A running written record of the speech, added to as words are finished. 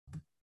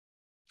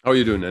How are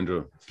you doing,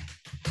 Andrew?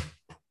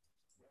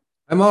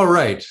 I'm all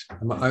right.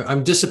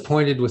 I'm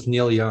disappointed with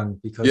Neil Young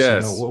because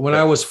Yes. when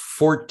I was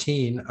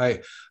 14,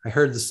 I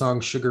heard the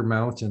song Sugar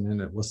Mountain, and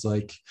it was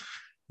like,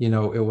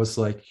 it was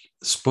like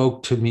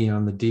spoke to me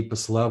on the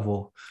deepest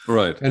level.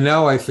 Right. And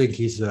now I think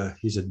he's a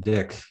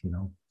dick.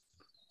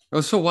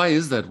 Oh, so why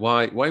is that?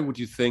 Why would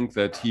you think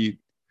that he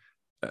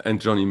and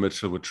Johnny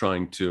Mitchell were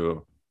trying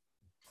to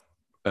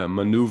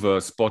maneuver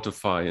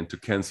Spotify and to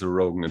cancel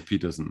Rogan and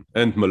Peterson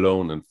and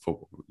Malone and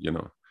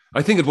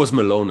I think it was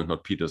Malone and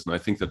not Peterson. I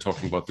think they're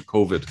talking about the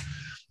COVID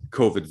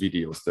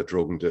videos that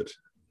Rogan did.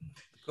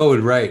 Oh,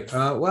 right.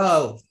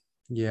 Well,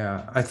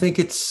 yeah, I think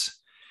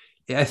it's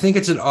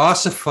an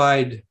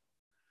ossified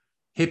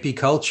hippie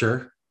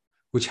culture,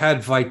 which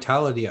had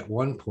vitality at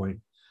one point.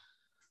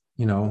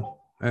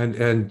 And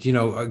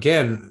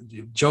again,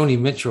 Joni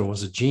Mitchell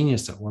was a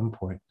genius at one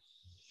point.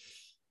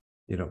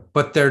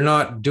 But they're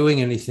not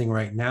doing anything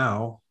right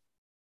now,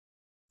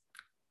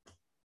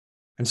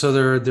 and so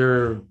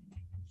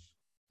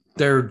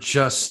they're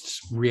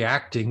just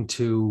reacting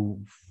to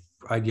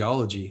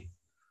ideology,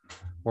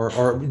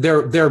 or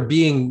they're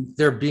being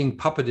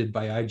puppeted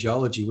by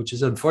ideology, which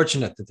is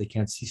unfortunate that they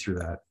can't see through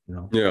that.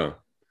 Yeah.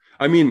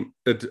 I mean,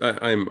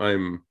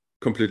 I'm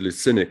completely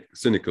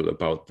cynical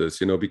about this,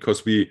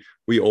 because we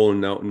all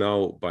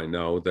now by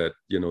now that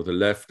the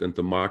left and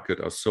the market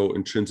are so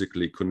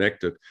intrinsically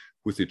connected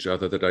with each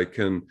other that I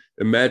can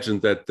imagine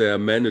that their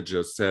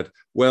managers said,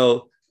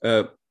 well,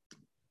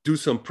 do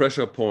some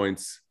pressure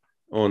points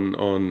on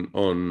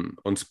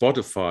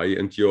Spotify,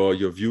 and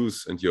your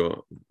views and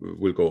your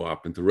will go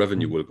up, and the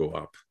revenue will go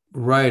up.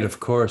 Right, of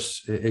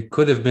course. It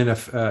could have been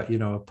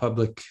a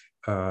public.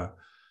 Well,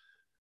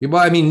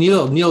 I mean,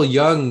 Neil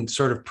Young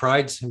sort of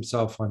prides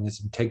himself on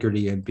his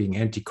integrity and being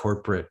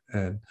anti-corporate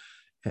and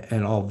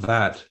all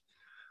that.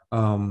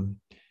 Um,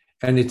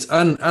 and it's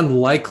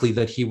unlikely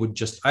that he would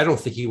just. I don't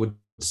think he would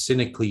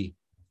cynically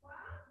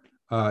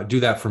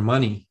do that for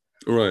money.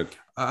 Right.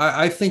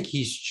 I think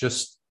he's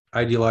just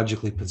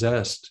ideologically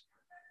possessed,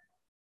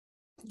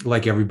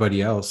 like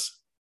everybody else.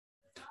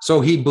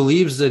 So he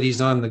believes that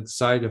he's on the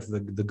side of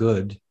the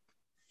good,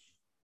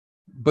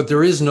 but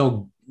there is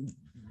no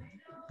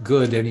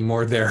good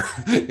anymore there.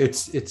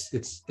 It's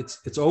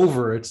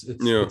over.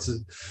 Yeah.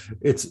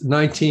 It's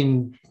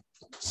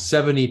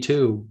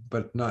 1972,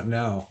 but not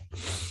now.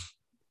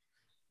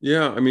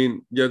 Yeah. I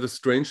mean, yeah, the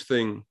strange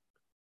thing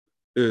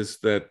is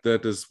that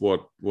is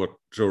what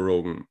Joe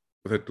Rogan,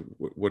 that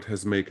what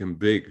has made him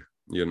big,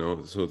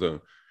 so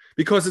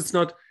because it's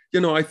not,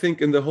 I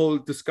think in the whole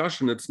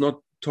discussion it's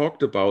not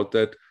talked about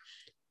that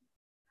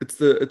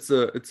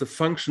it's a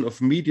function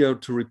of media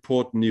to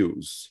report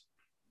news,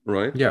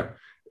 right? Yeah.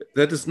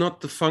 That is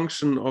not the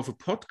function of a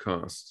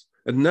podcast.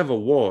 It never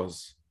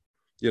was,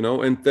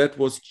 and that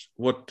was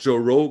what Joe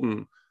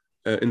Rogan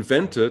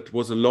invented,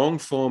 was a long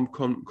form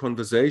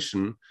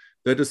conversation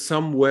that is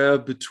somewhere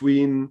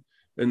between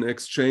an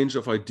exchange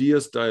of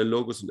ideas,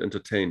 dialogues, and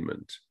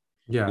entertainment.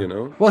 Yeah.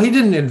 Well, he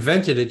didn't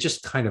invent it. It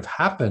just kind of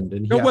happened,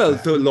 and No, well,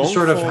 he just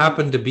sort of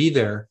happened to be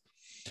there.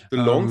 The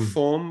long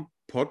form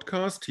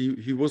podcast,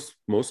 he was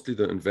mostly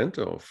the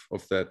inventor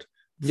of that.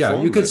 Yeah,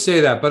 format. you could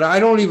say that, but I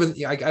don't even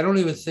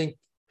think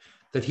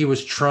that he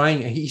was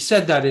trying. He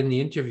said that in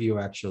the interview.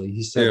 Actually,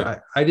 he said, yeah.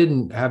 I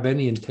didn't have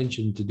any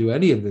intention to do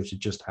any of this. It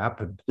just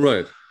happened.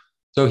 Right.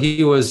 So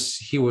he was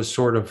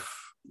sort of,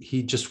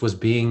 he just was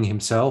being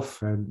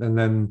himself, and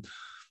then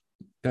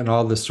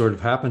all this sort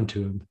of happened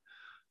to him.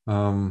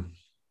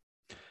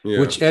 Yeah.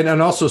 Which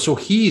and also, so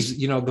he's,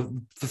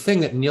 the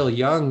thing that Neil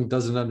Young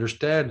doesn't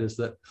understand is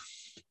that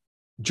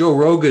Joe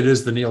Rogan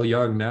is the Neil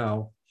Young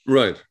now.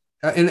 Right.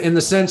 In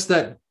the sense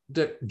that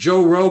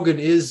Joe Rogan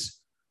is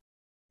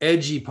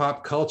edgy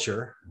pop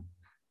culture,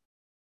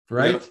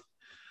 right?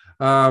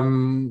 Yeah.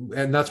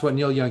 And that's what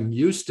Neil Young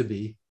used to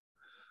be.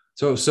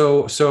 So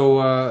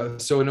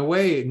in a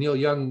way, Neil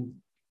Young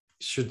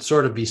should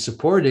sort of be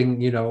supporting,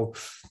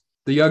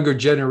 the younger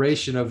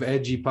generation of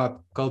edgy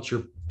pop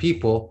culture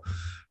people,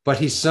 but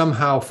he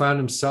somehow found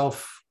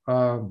himself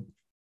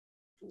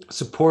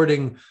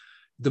supporting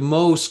the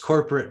most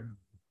corporate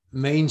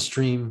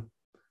mainstream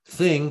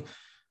thing,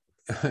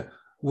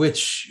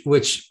 which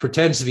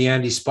pretends to be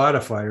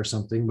anti-Spotify or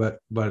something, but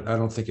I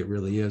don't think it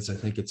really is. I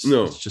think it's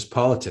just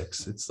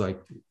politics. It's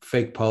like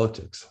fake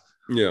politics.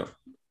 Yeah.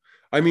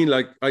 I mean,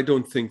 like, I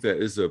don't think there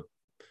is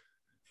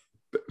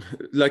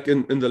like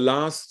in the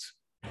last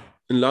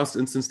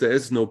instance, there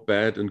is no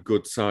bad and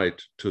good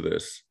side to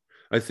this.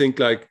 I think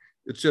like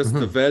it's just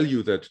the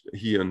value that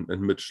he and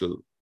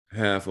Mitchell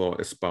have, or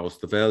espouse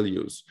the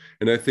values.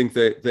 And I think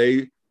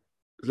they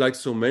like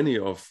so many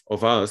of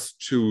us,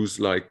 choose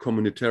like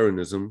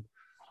communitarianism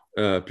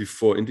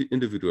before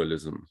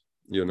individualism,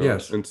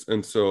 Yes.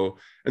 And so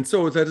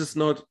that is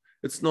not,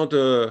 it's not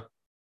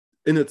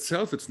in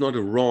itself, it's not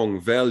a wrong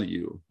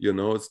value,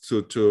 it's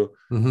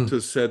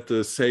to set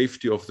the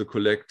safety of the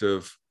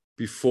collective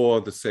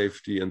before the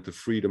safety and the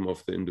freedom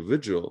of the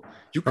individual.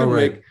 You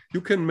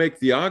can make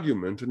the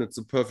argument, and it's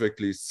a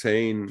perfectly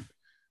sane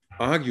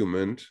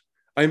argument.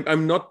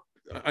 I'm not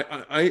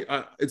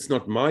it's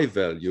not my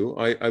value.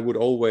 I would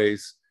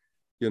always,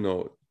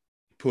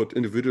 put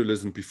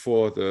individualism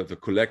before the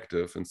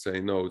collective and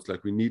say, no, it's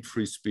like we need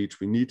free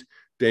speech, we need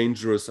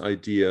dangerous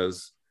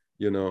ideas,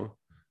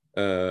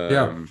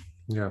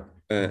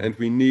 and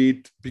we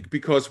need,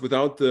 because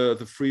without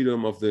the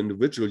freedom of the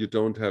individual, you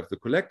don't have the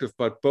collective.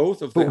 But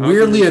both of them. But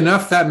weirdly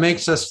enough, that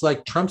makes us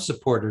like Trump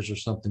supporters or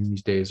something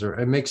these days, or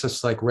it makes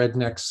us like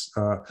rednecks,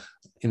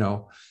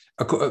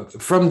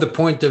 from the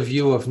point of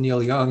view of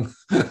Neil Young,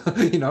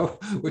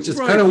 which is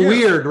kind of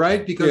weird,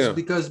 right? Because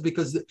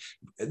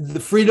the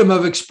freedom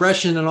of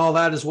expression and all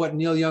that is what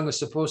Neil Young is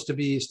supposed to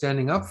be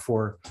standing up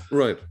for.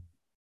 Right.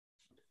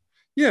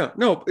 Yeah,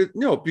 no,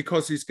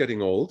 because he's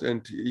getting old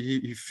and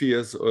he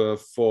fears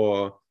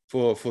for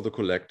the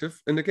collective.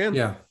 And again,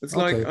 it's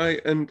like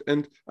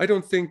I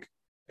don't think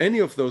any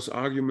of those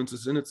arguments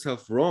is in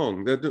itself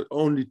wrong. They're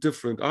only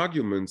different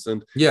arguments.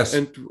 And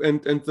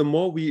and the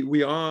more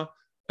we are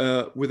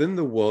within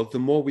the world, the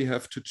more we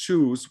have to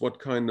choose what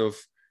kind of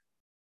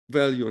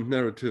value and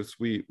narratives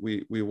we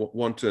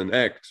want to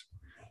enact.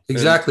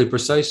 Exactly,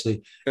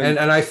 precisely. And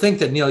I think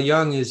that Neil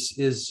Young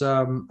is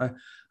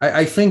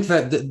I think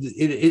that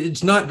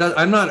it's not that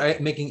I'm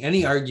not making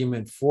any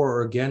argument for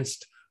or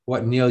against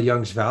what Neil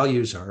Young's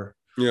values are.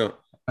 Yeah.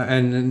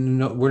 And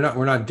no, we're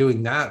not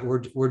doing that.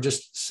 We're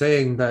just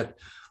saying that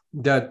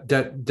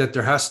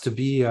there has to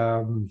be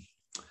a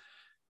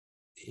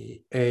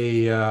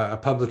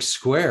public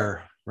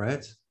square,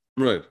 right?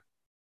 Right.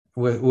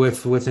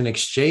 With an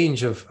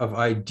exchange of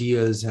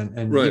ideas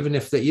and right. even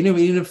if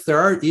there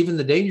are even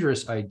the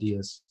dangerous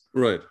ideas.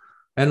 Right.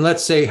 And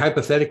let's say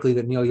hypothetically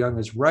that Neil Young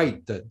is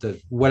right,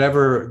 that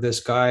whatever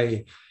this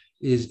guy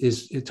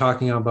is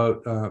talking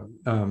about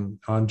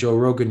on Joe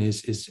Rogan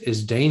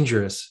is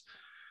dangerous.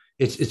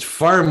 It's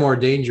far more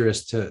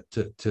dangerous to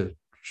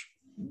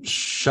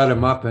shut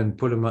him up and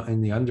put him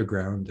in the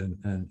underground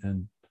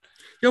and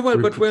yeah,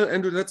 well,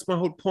 Andrew, that's my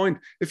whole point.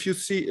 If you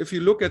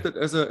look at it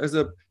as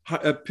a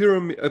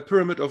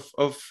pyramid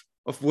of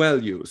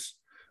values,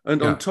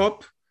 and on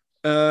top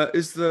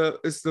is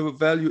the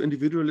value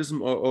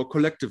individualism or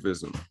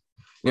collectivism.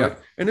 Right? Yeah,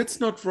 and it's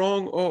not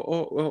wrong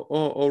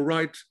or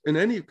right in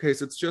any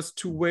case. It's just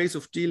two ways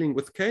of dealing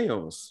with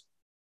chaos.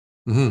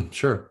 Mm-hmm.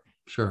 Sure.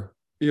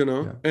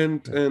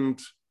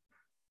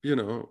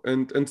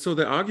 And so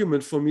the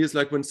argument for me is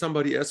like when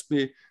somebody asks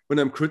me when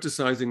I'm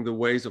criticizing the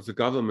ways of the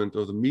government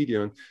or the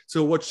media,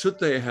 so what should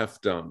they have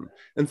done?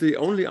 And the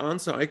only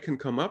answer I can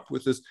come up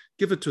with is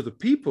give it to the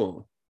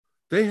people.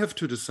 They have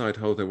to decide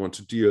how they want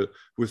to deal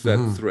with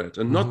that threat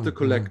and not the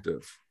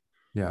collective.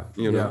 Yeah.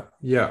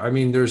 Yeah. I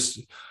mean, there's,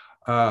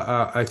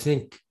 I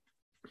think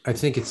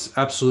it's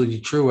absolutely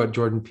true what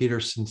Jordan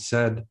Peterson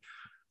said,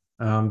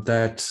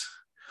 that,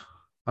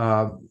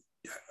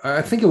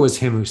 I think it was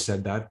him who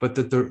said that, but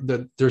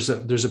that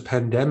there's a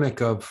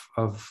pandemic of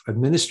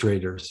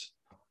administrators,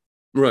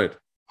 right?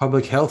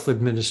 Public health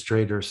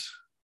administrators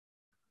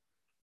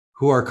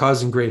who are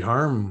causing great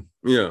harm.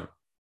 Yeah.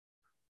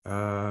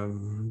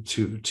 And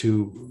there's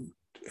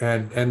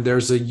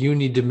a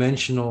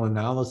unidimensional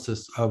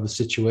analysis of the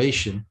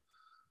situation.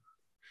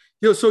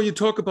 Yeah, so you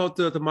talk about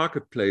the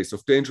marketplace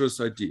of dangerous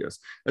ideas,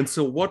 and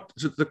so what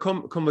the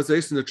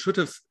conversation that should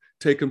have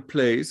taken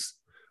place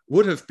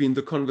would have been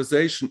the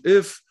conversation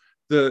if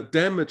the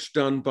damage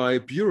done by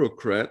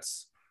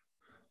bureaucrats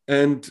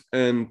and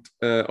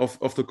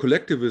of the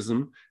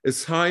collectivism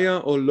is higher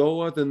or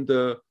lower than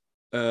the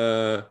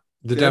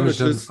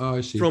damages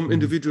from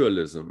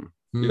individualism.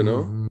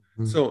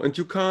 So and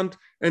you can't,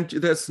 and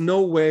there's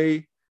no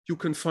way you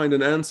can find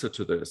an answer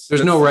to this.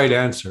 There's no right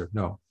answer.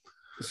 No.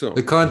 So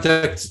the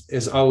context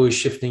is always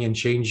shifting and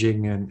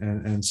changing,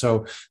 and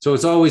so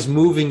it's always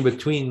moving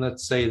between,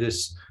 let's say,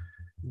 this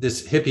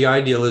hippie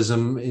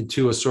idealism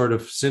into a sort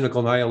of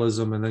cynical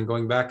nihilism, and then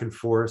going back and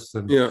forth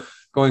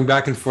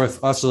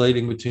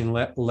oscillating between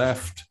left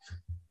left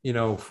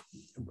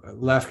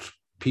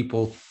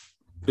people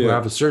who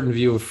have a certain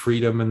view of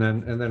freedom, and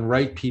then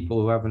right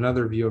people who have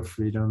another view of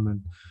freedom.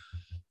 And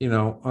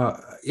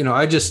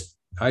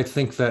I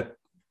think that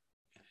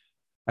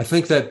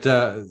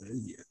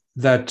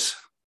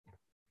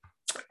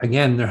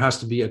again, there has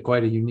to be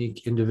quite a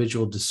unique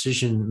individual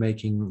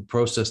decision-making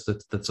process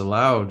that's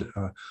allowed.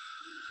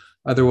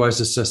 Otherwise,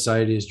 the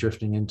society is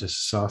drifting into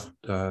soft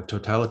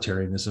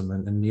totalitarianism,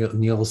 and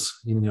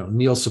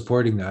Neil's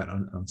supporting that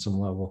on some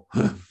level.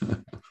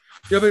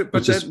 Yeah, but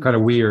which is kind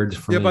of weird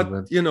for me.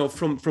 But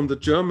from the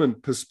German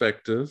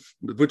perspective,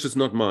 which is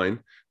not mine,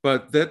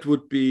 but that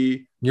would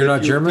be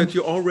German.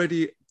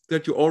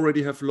 That you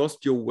already have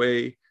lost your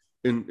way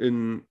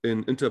in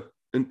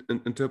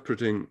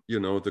interpreting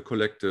the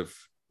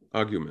collective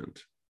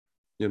argument,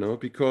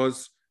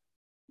 because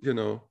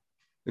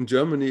in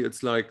Germany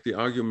it's like the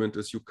argument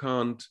is you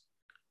can't,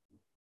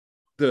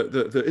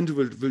 the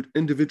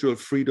individual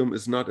freedom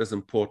is not as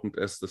important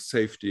as the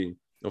safety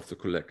of the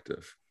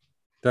collective.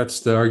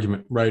 That's the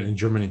argument, right, in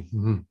Germany.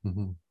 Mm-hmm,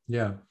 mm-hmm.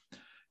 Yeah,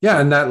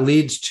 and that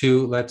leads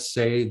to, let's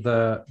say,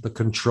 the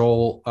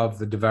control of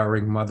the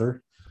devouring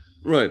mother,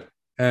 right,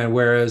 And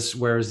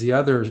whereas the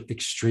other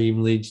extreme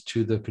leads to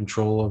the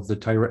control of the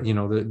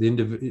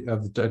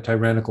the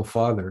tyrannical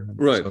father.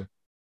 Right. So,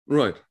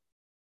 Right.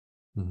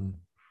 mm-hmm.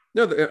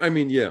 No, I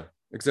mean, yeah,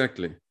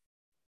 exactly.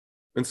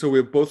 And so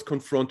we're both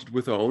confronted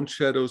with our own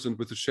shadows and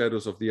with the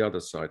shadows of the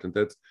other side, and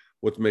that's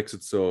what makes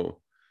it so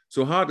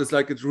hard. It's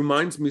like, it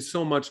reminds me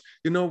so much,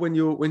 you know, when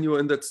you're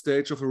in that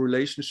stage of a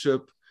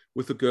relationship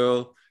with a girl,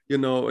 you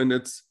know,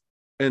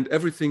 and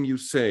everything you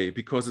say,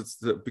 because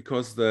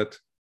that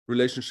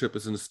relationship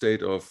is in a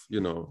state of,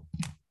 you know,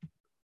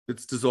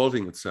 it's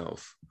dissolving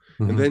itself,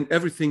 Mm-hmm. and then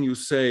everything you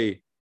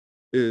say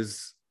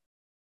is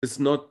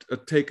not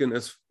taken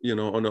as, you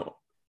know, on a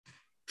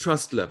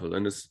trust level,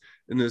 and is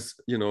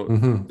you know,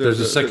 mm-hmm. There's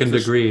a second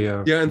degree.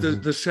 And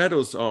mm-hmm. the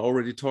shadows are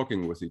already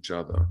talking with each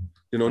other.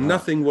 You know,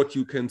 nothing what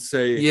you can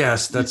say. Yes,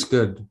 that's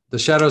good. The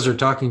shadows are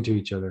talking to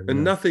each other, and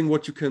nothing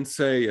what you can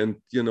say, and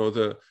you know,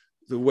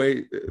 the way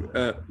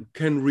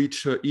can reach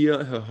her ear,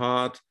 her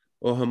heart,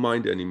 or her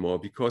mind anymore,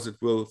 because it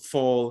will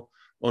fall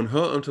on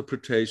her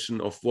interpretation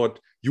of what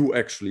you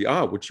actually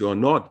are, which you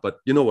are not. But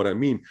you know what I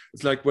mean?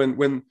 It's like when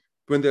the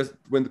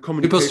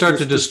communication, people start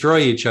to destroy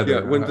each other.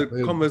 Yeah, when the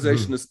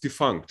conversation is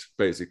defunct,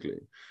 basically.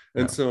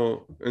 And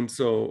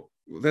so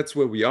that's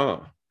where we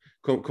are.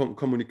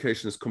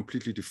 Communication is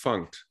completely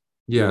defunct.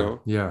 Yeah, you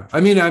know? Yeah. I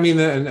mean,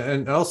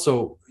 and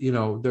also, you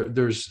know,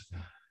 there's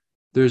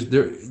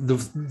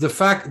the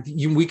fact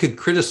we could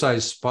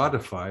criticize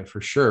Spotify for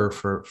sure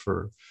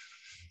for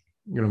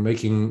you know,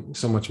 making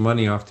so much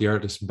money off the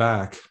artist's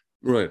back,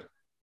 right?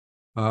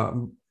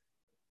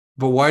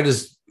 But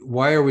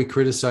why are we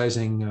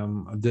criticizing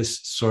this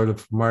sort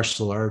of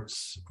martial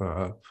arts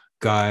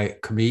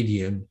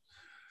comedian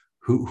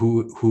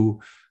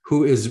who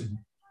is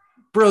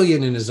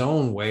brilliant in his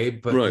own way,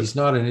 but right. He's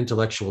not an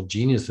intellectual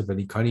genius of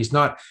any kind. He's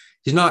not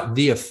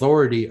the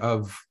authority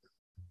of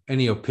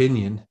any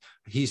opinion.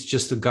 He's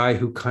just a guy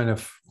who kind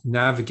of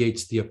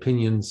navigates the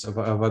opinions of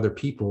other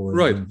people and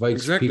right.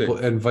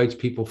 invites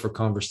people for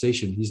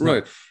conversation. He's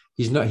right.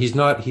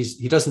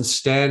 He doesn't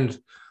stand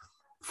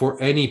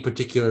for any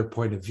particular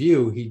point of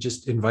view. He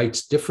just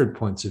invites different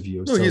points of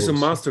view. No, he's a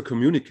master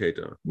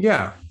communicator.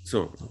 Yeah.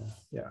 So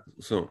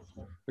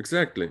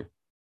exactly.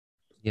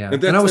 Yeah.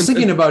 And I was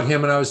thinking about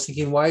him, and I was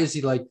thinking, why is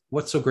he like,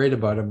 what's so great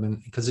about him?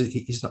 And because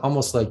he's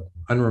almost like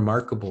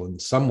unremarkable in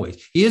some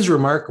ways. He is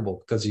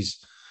remarkable because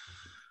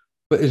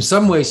but in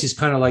some ways he's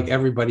kind of like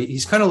everybody.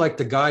 He's kind of like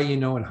the guy, you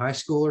know, in high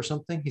school or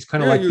something. He's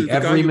kind of like the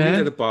everyman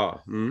at a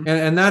bar. Mm-hmm.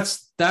 And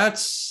that's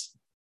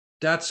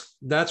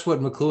what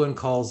McLuhan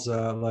calls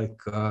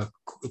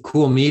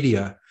cool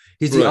media.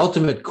 He's the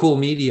ultimate cool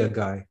media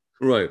guy.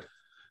 Right.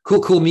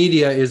 Cool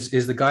media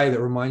is the guy that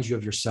reminds you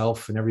of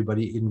yourself and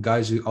everybody, in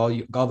guys all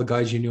the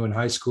guys you knew in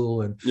high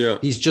school, and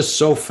he's just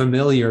so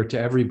familiar to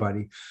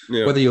everybody,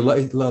 whether you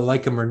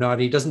like him or not.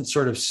 He doesn't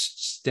sort of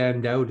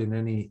stand out in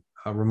any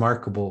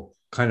remarkable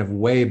kind of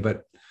way,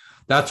 but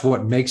that's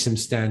what makes him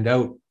stand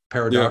out,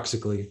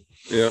 paradoxically.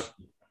 Yeah.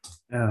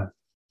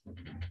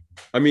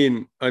 I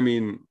mean,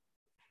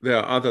 there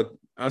are other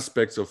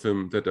aspects of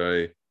him that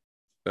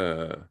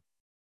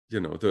you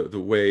know, the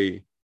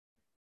way,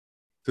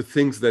 the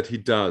things that he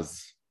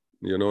does,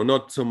 you know,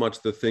 not so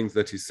much the things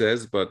that he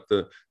says, but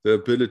the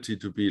ability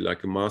to be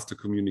like a master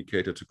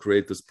communicator, to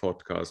create this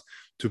podcast,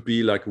 to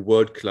be like a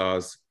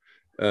world-class,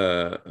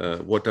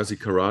 what does he,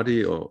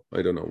 karate, or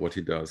I don't know what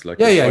he does. Like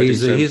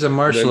he's a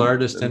martial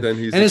artist, and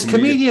his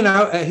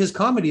his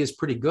comedy is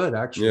pretty good,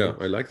 actually. Yeah,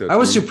 I like that. I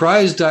was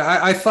surprised.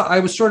 I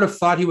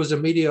thought he was a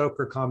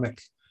mediocre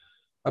comic.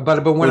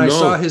 But when I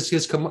saw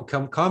his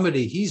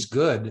comedy, he's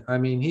good. I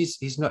mean,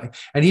 he's not,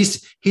 and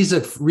he's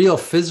a real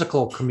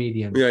physical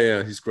comedian.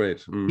 Yeah, he's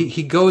great.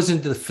 He goes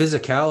into the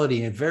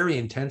physicality and very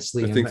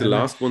intensely. I think the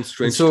last one's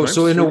Strange.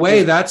 So in a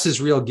way, that's his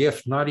real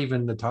gift. Not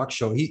even the talk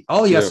show.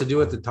 All he has to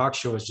do at the talk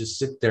show is just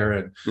sit there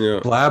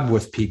and blab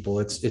with people.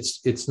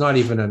 It's not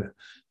even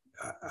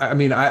I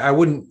mean, I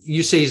wouldn't.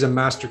 You say he's a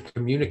master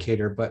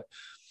communicator, but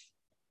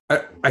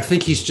I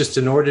think he's just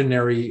an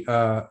ordinary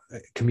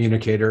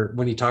communicator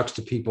when he talks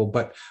to people,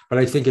 but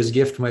I think his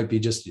gift might be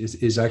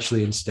is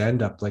actually in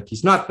stand-up. Like,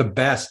 he's not the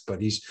best,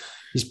 but he's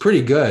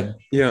pretty good.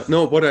 Yeah,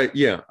 no,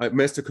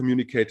 master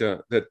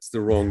communicator, that's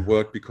the wrong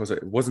word, because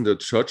it wasn't a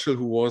Churchill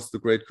who was the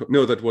great.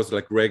 No, that was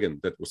like Reagan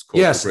that was called.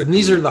 Yes, and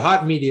these are the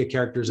hot media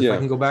characters. If I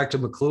can go back to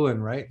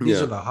McLuhan, right?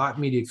 These are the hot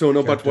media. So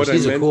no, but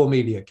he's a cool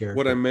media character.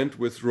 What I meant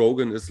with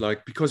Rogan is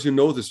like, because you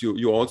know this,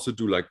 you also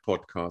do like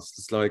podcasts.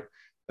 It's like,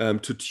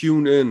 to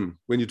tune in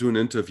when you do an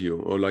interview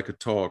or like a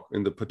talk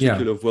in the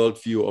particular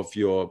worldview of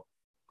your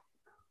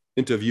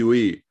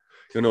interviewee,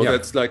 you know,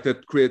 that's like,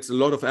 that creates a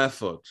lot of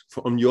effort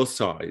on your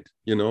side,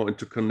 you know, and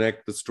to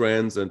connect the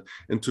strands and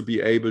to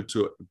be able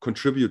to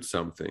contribute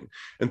something.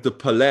 And the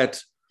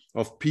palette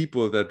of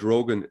people that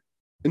Rogan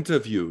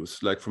interviews,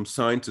 like from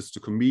scientists to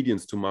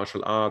comedians to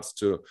martial arts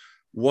to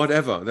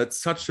whatever,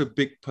 that's such a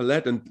big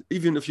palette. And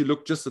even if you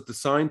look just at the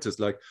scientists,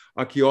 like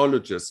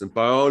archaeologists and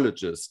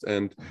biologists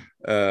and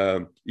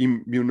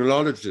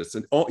immunologists,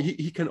 and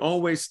he can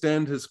always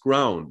stand his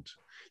ground.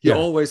 He Yeah.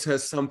 always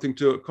has something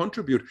to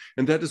contribute,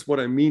 and that is what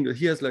I mean.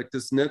 He has like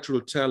this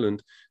natural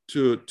talent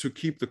to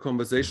keep the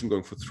conversation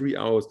going for 3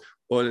 hours,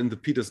 or in the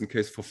Peterson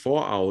case for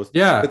 4 hours.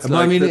 Yeah. It's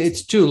like, I mean,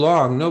 it's too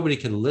long. Nobody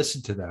can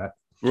listen to that.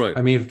 right.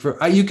 I mean,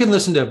 you can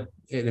listen to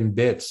it in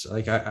bits.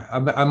 Like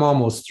I'm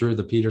almost through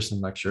the Peterson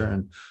lecture,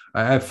 and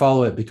I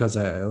follow it because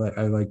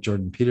I like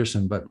Jordan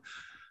Peterson, but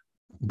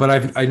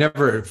I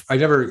never.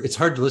 It's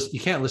hard to listen.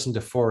 You can't listen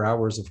to 4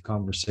 hours of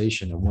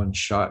conversation in one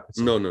shot. It's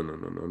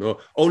No.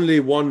 Only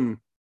one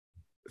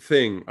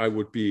thing I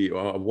would be,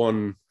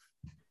 one,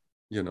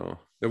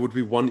 there would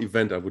be one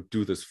event I would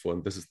do this for,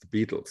 and this is the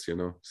Beatles,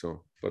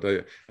 So, but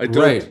I don't,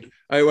 right.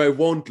 I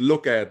won't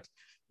look at,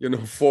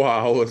 4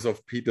 hours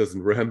of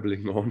Peterson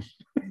rambling on.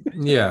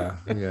 Yeah.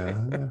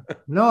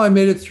 No, I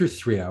made it through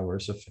 3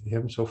 hours of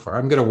him so far.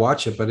 I'm gonna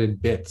watch it, but in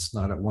bits,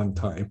 not at one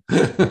time.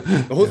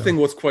 The whole thing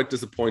was quite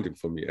disappointing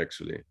for me,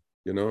 actually.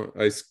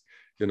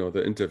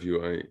 The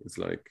interview. It's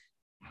like,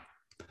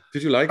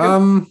 did you like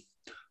it?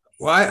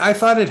 Well, I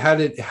thought it had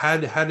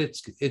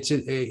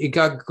it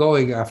got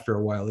going after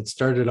a while. It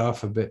started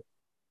off a bit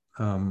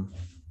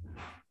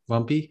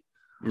bumpy.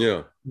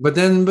 Yeah. But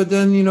then,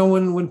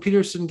 when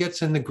Peterson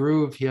gets in the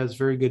groove, he has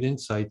very good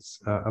insights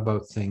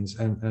about things,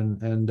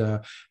 and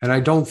I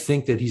don't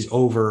think that he's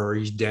over or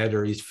he's dead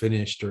or he's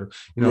finished, or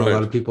Right. a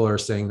lot of people are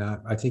saying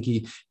that. I think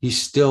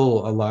he's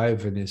still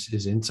alive in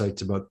his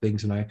insights about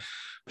things, and I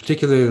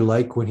particularly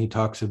like when he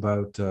talks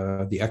about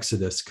the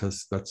Exodus,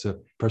 because that's a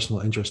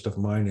personal interest of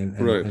mine,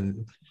 Right.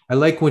 and I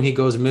like when he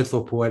goes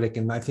mythopoetic,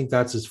 and I think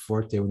that's his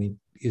forte when he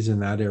is in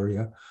that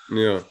area.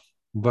 Yeah.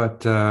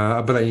 But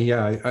I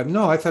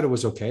thought it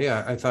was okay.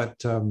 I thought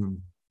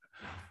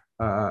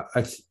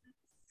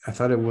I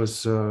thought it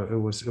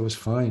was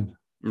fine.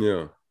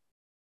 Yeah.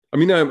 I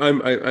mean,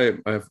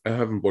 I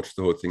haven't watched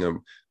the whole thing.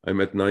 I'm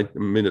at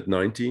minute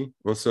 90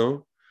 or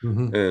so,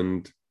 Mhm.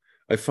 and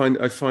I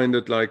find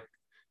it like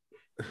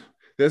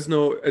there's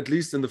no, at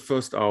least in the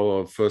first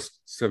hour,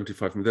 first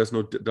 75 minutes, there's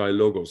no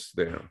dialogos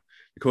there,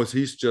 because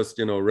he's just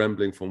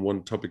rambling from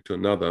one topic to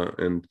another,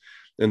 and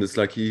it's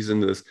like he's in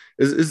this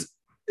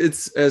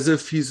it's as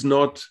if he's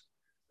not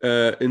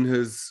in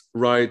his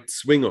right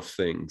swing of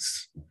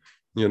things,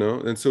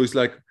 and so he's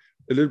like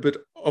a little bit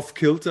off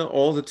kilter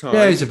all the time.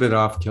 Yeah, he's a bit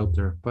off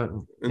kilter, but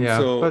And yeah,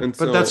 so- but and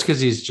but so- that's because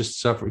he's just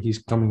suffering. He's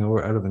coming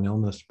out of an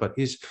illness, but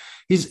he's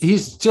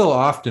still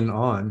often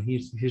on.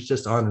 He's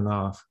just on and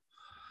off.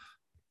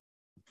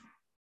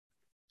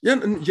 Yeah,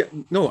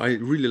 no, I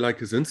really like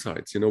his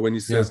insights. When he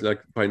says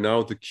like, by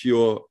now the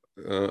cure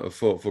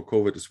for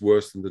COVID is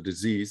worse than the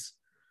disease.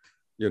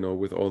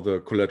 With all the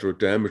collateral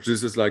damage,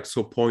 this is like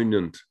so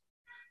poignant.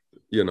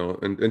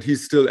 And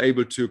he's still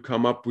able to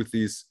come up with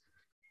these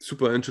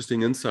super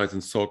interesting insights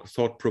and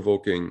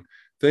thought-provoking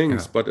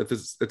things. Yeah. But at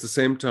the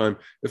same time,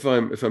 if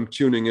I'm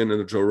tuning in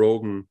a Joe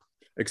Rogan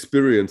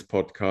Experience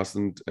podcast,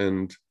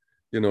 and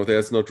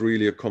there's not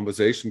really a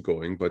conversation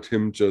going, but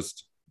him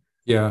just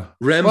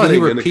rambling.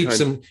 Well,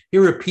 he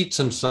repeats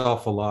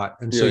himself a lot,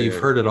 and so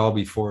you've heard it all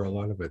before, a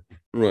lot of it.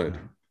 Right.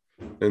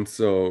 And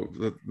so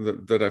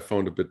that I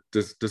found a bit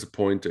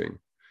disappointing,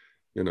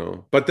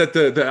 But that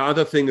the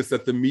other thing is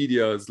that the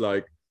media is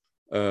like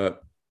the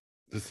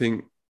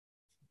thing.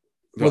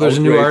 Well, there's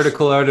a new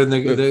article out in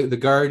the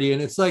Guardian.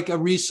 It's like a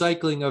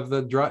recycling of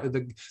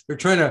they're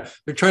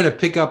trying to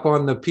pick up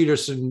on the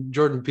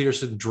Jordan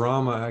Peterson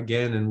drama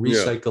again and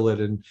recycle it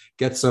and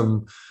get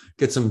some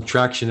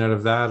traction out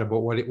of that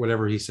about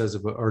whatever he says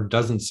about or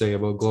doesn't say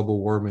about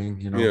global warming.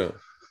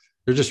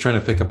 They're just trying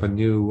to pick up a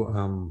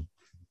new.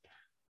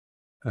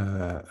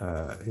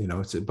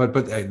 But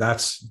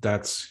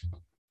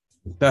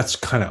that's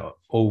kind of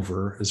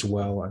over as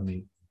well. I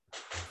mean,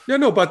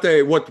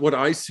 but what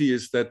I see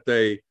is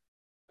that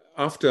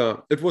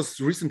after it was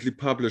recently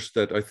published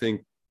that I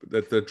think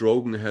that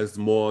Rogan has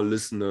more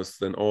listeners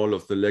than all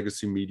of the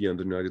legacy media in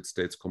the United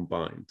States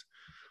combined,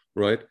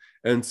 right?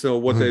 And so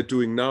what they're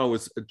doing now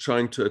is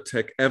trying to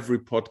attack every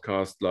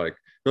podcast, like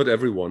not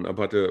everyone,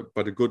 but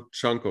a good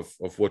chunk of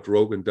what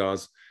Rogan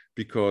does,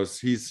 because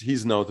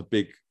he's now the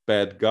big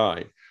bad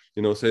guy.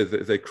 So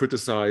they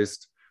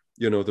criticized,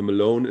 the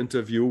Malone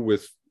interview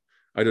with,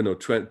 I don't know,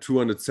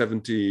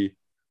 270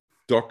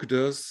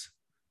 doctors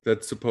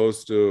that's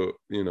supposed to,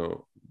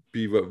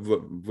 be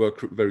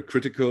very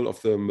critical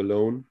of the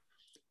Malone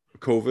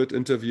COVID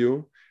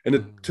interview. And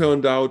it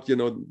turned out,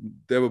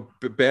 there were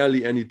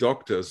barely any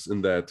doctors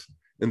in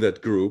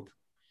that group.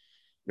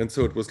 And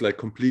so it was like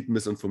complete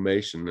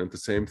misinformation, and the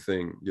same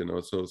thing,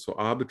 so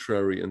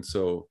arbitrary and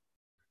so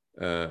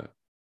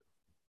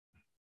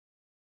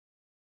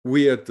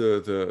weird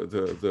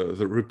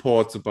the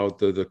reports about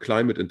the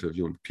climate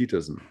interview in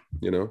Peterson.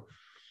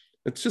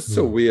 It's just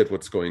so weird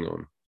what's going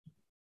on.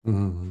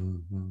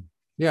 Mm-hmm.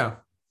 Yeah.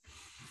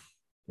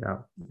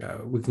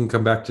 We can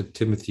come back to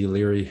Timothy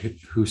Leary,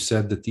 who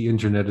said that the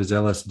internet is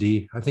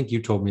LSD. I think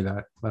you told me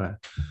that, but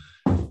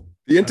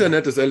the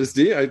internet is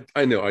LSD.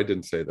 I know I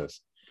didn't say that.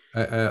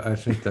 I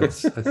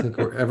think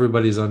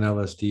everybody's on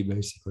LSD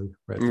basically,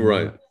 right?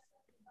 Right.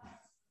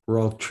 We're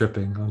all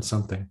tripping on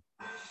something.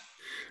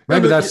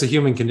 Maybe that's the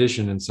human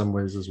condition in some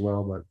ways as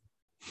well, but.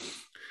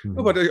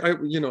 No, but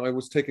I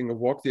was taking a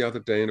walk the other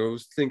day, and I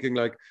was thinking,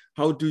 like,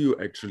 how do you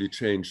actually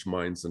change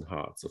minds and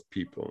hearts of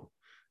people?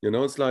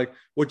 It's like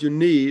what you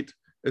need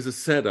is a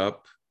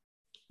setup.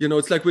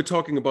 It's like we're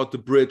talking about the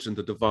bridge and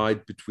the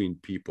divide between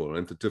people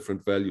and the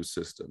different value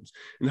systems.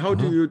 And how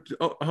do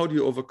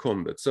you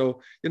overcome it?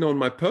 So, in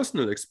my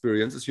personal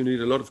experiences, you need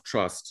a lot of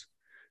trust.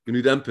 You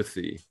need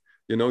empathy.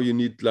 You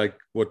need, like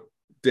what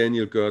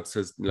Daniel Gert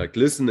says, like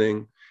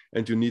listening.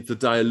 And you need the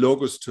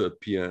dialogues to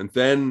appear, and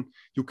then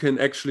you can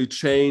actually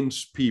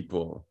change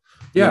people,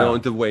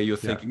 in the way you're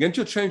thinking, and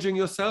you're changing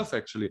yourself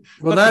actually.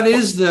 Well, that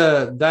is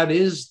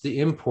the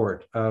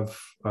import of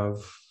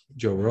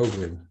Joe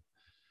Rogan,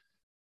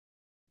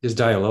 is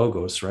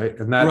dialogos, right?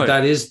 And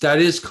that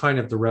is kind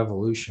of the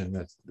revolution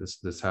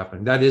that's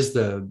happening. That is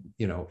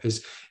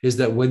is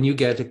that when you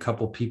get a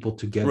couple people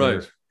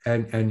together,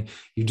 and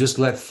you just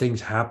let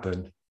things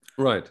happen,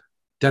 right?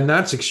 Then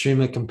that's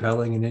extremely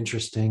compelling and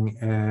interesting,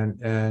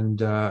 and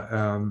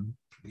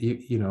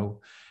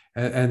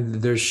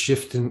there's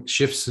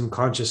shifts in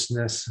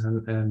consciousness,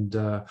 and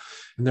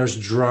there's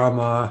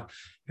drama,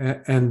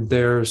 and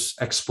there's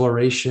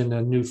exploration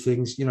and new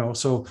things.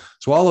 So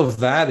all of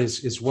that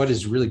is what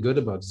is really good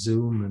about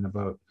Zoom and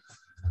about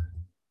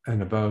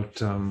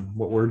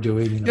what we're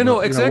doing.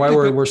 Exactly.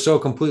 Why we're so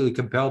completely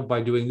compelled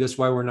by doing this.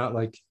 Why we're not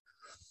like,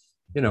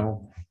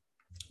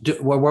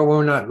 why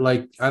we're not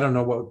like, I don't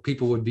know what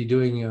people would be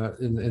doing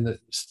in the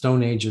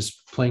Stone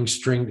Ages, playing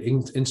stringed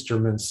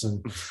instruments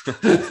and,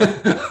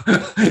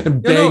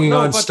 and banging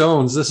on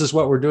stones. This is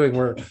what we're doing.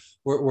 We're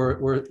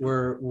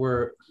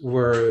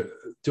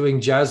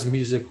doing jazz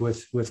music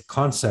with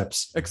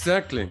concepts.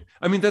 Exactly.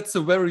 I mean, that's the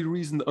very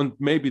reason, and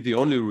maybe the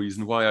only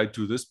reason why I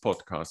do this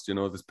podcast.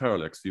 This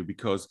Parallax View,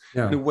 because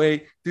in a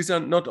way, these are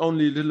not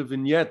only little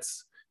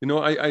vignettes.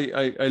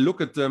 I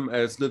look at them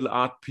as little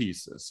art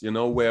pieces,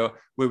 where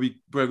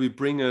we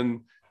bring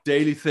in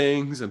daily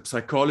things and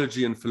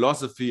psychology and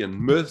philosophy and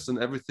myths and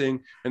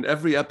everything. And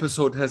every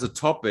episode has a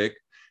topic,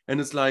 and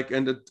it's like,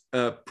 and it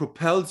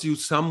propels you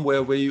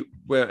somewhere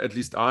where at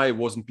least I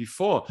wasn't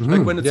before,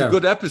 like when it's a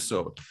good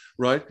episode,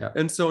 right? Yeah.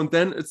 And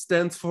then it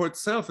stands for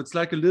itself. It's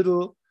like a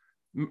little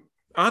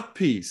art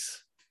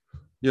piece,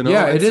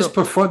 Yeah, it is.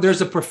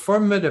 There's a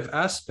performative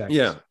aspect.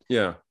 Yeah.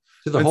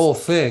 To the whole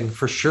thing,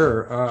 for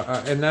sure,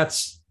 and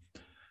that's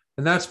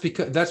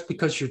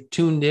because you're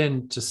tuned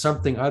in to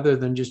something other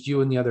than just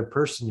you and the other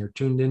person. You're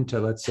tuned into,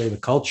 let's say, the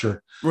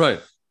culture,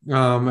 right?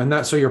 And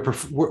that's so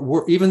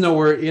we're even though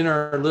we're in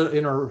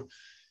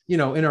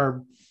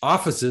our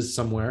offices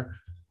somewhere,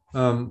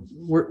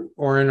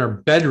 or in our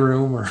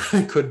bedroom, or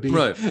it could be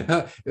right.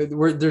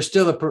 There's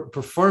still a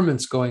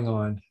performance going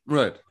on,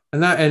 right?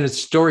 And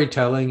it's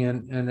storytelling,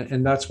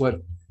 and that's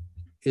what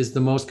is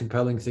the most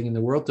compelling thing in the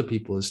world to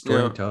people, is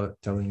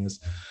storytelling,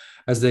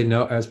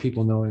 as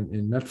people know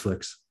in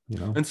Netflix,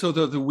 And so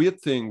the weird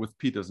thing with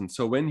Peterson,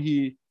 so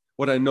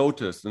what I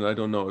noticed, and I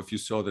don't know if you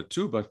saw that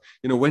too, but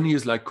when he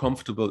is like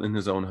comfortable in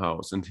his own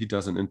house and he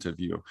does an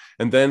interview,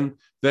 and then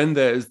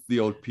there is the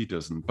old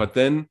Peterson, but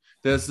then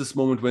there's this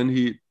moment when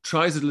he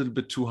tries it a little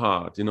bit too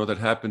hard, that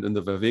happened in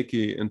the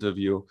Verweke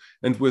interview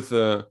and with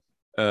the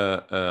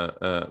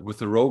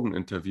Rogan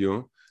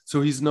interview.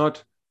 So he's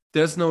not.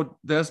 There's no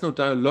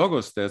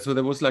dialogos there. So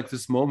there was like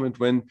this moment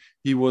when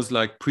he was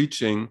like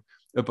preaching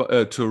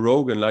about, to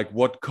Rogan, like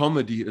what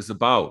comedy is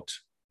about.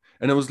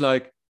 And I was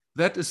like,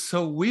 that is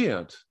so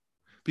weird,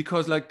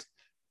 because like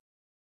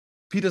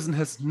Peterson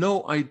has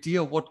no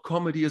idea what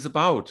comedy is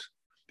about,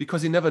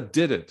 because he never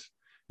did it,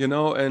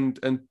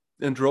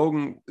 and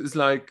Rogan is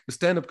like a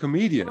stand-up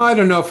comedian. I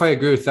don't know if I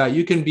agree with that.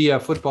 You can be a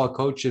football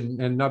coach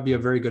and not be a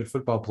very good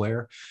football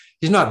player.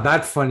 He's not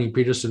that funny,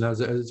 Peterson.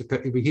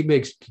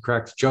 He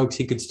cracks jokes.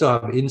 He could still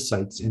have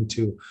insights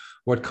into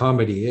what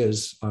comedy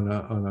is on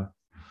a.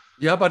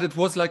 Yeah, but it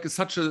was like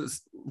such a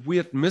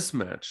weird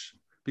mismatch,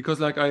 because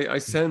like I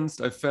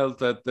felt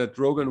that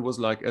Rogan was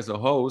like, as a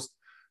host,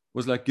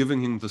 was like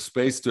giving him the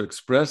space to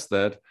express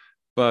that,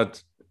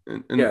 but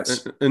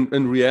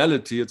in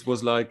reality, it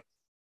was like.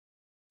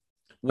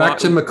 Back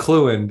to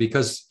McLuhan,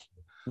 because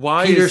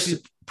why is he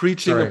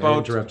preaching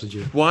about?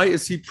 Why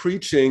is he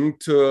preaching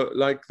to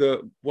like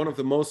one of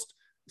the most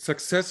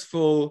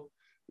successful,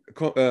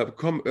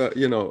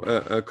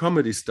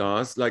 comedy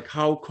stars? Like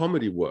how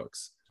comedy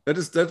works.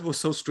 That was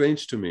so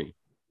strange to me.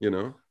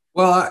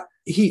 Well,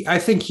 I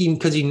think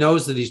because he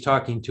knows that he's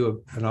talking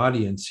to an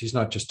audience. He's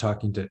not just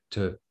talking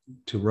to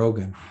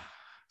Rogan.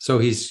 So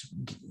he's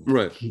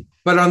right.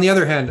 But on the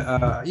other hand,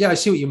 I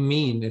see what you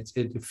mean.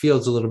 It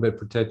feels a little bit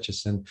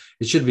pretentious, and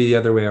it should be the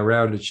other way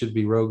around. It should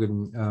be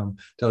Rogan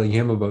telling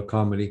him about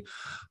comedy.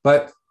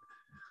 But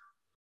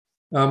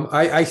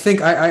I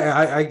think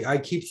I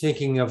keep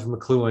thinking of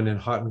McLuhan and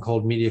Hot and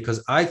Cold Media,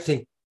 because I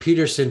think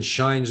Peterson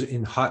shines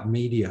in hot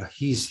media.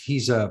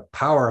 He's a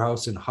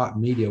powerhouse in hot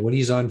media when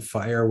he's on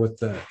fire with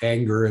the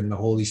anger and the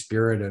Holy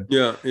Spirit, and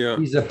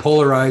he's a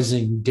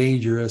polarizing,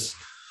 dangerous.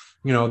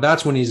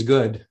 That's when he's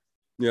good.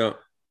 Yeah.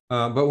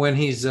 But when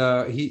he's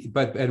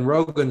and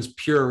Rogan's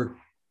pure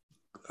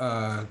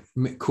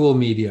cool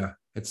media.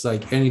 It's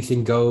like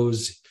anything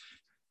goes,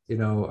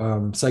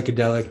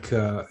 psychedelic,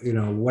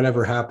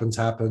 whatever happens,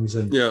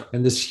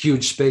 and this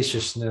huge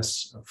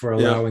spaciousness for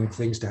allowing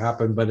things to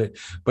happen, but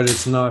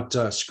it's not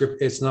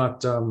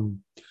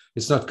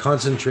it's not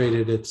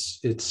concentrated.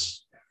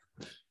 It's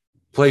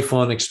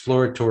playful and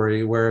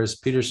exploratory, whereas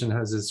Peterson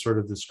has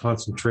this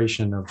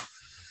concentration of.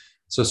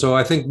 So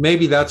I think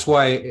maybe that's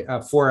why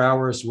 4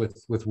 hours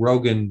with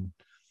Rogan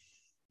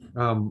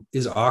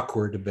is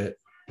awkward a bit.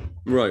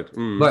 Right.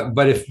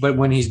 But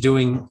when he's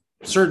doing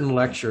certain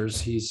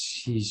lectures,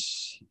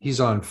 he's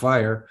on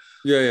fire.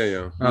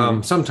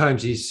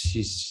 Sometimes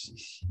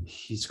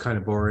he's kind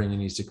of boring,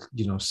 and he's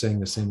saying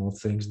the same old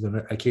things.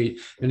 Then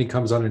he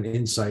comes on an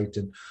insight,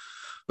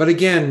 but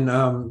again,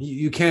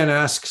 you can't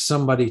ask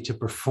somebody to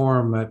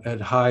perform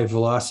at high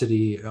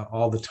velocity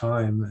all the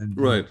time, and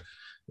right.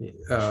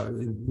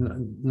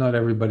 Not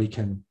everybody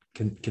can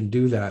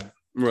do that.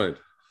 Right.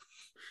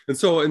 And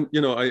so,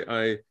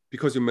 I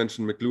because you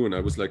mentioned McLuhan,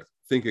 I was like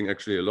thinking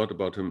actually a lot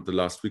about him the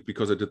last week,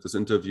 because I did this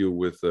interview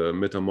with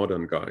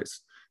Metamodern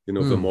guys,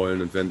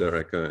 Vermeulen and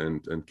Vanderecker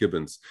and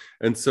Gibbons.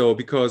 And so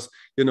because,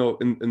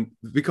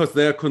 because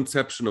their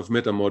conception of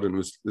Metamodern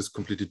is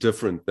completely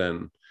different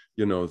than,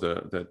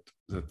 that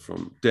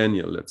from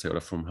Daniel, let's say, or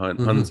from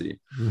Hansi.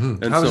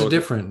 Mm-hmm. And how is it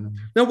different?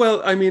 No,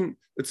 well, I mean,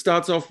 it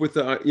starts off with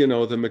the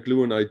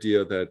McLuhan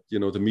idea that,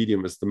 the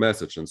medium is the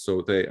message. And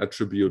so they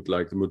attribute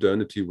like the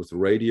modernity with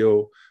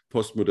radio,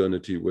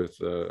 postmodernity with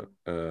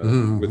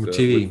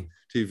TV.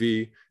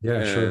 TV,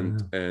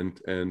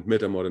 and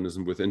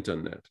metamodernism with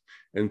internet.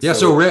 And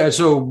so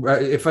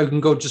if I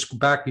can go just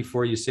back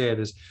before you say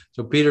it,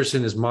 so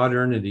Peterson is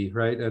modernity,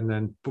 right? And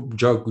then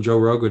Joe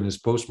Rogan is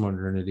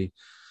postmodernity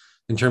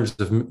in terms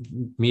of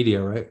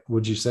media, right?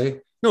 Would you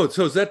say? No,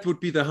 so that would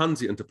be the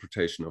Hansi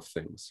interpretation of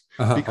things,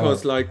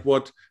 because like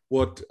what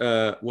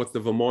the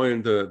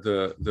Vermeulen,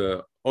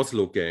 the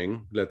Oslo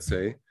gang, let's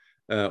say,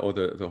 or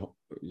the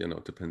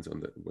depends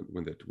on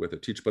where they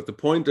teach. But the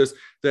point is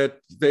that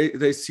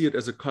they see it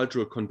as a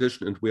cultural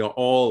condition, and we are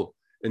all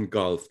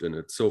engulfed in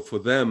it. So for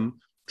them,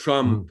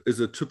 Trump is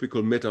a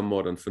typical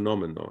meta-modern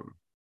phenomenon.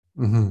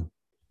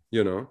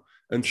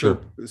 And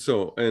sure.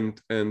 so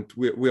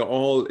we're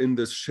all in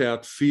this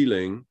shared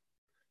feeling.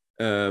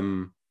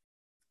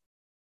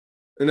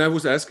 And I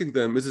was asking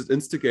them, is it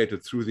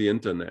instigated through the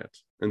internet?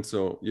 And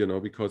so,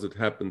 because it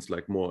happens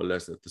like more or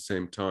less at the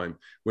same time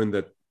when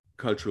that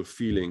cultural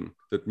feeling,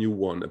 that new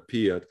one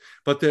appeared,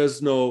 but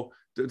there's no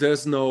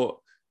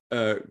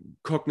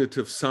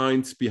cognitive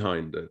science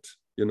behind it.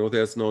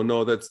 There's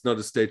no, that's not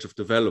a stage of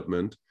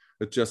development.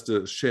 It's just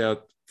a shared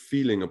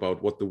feeling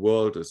about what the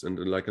world is, and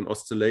like an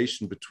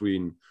oscillation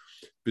between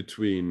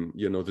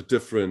the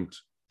different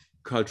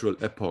cultural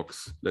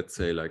epochs, let's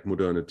say, like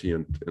modernity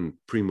and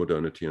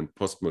pre-modernity and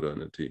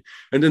post-modernity.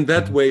 And in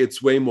that way,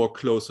 it's way more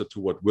closer to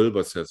what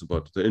Wilber says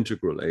about the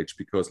integral age,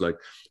 because like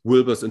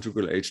Wilber's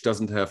integral age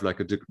doesn't have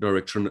like a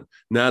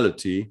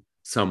directionality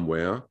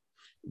somewhere,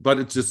 but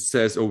it just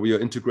says, oh, we are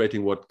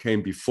integrating what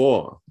came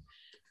before,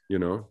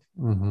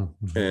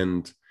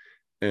 and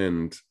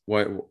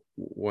why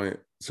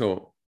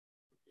so.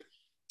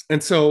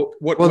 And so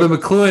the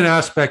McLuhan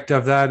aspect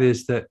of that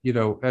is that,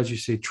 as you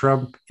say,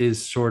 Trump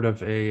is sort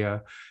of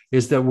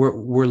is that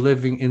we're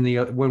living in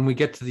when we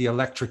get to the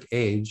electric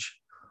age,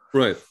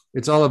 right?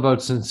 It's all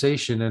about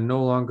sensation and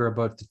no longer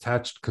about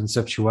detached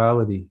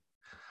conceptuality.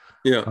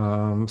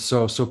 Yeah.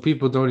 So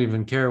people don't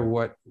even care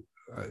what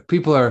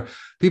people are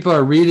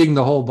reading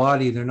the whole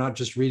body. They're not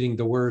just reading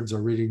the words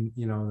or reading,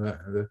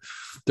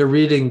 they're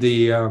reading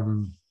the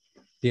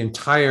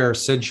entire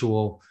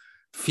sensual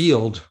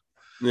field.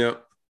 Yeah.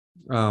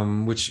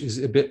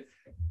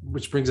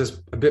 Which brings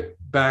us a bit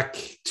back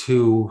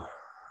to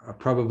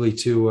probably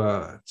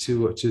to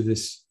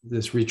this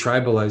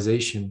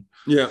retribalization.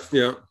 Yeah.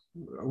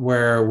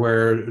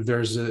 Where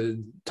there's a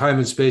time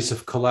and space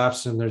of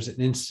collapse, and there's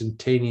an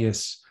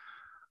instantaneous,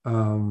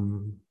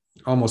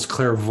 almost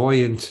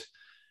clairvoyant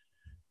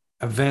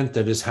event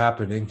that is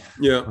happening.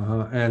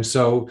 Yeah. And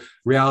so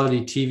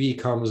reality TV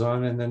comes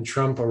on, and then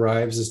Trump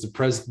arrives as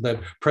the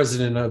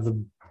president of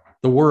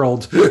the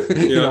world,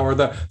 or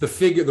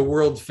the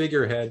world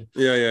figurehead.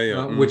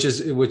 Which is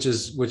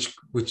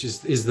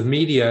the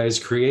media is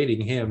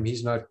creating him.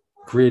 He's not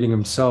creating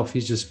himself.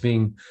 He's just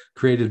being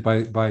created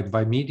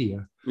by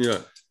media. Yeah.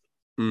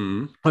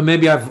 Mm-hmm. But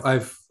maybe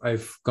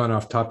I've gone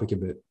off topic a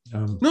bit.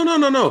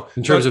 No.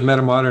 In terms of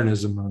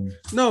metamodernism.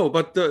 No,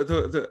 but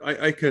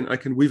I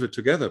can weave it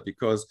together,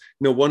 because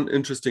one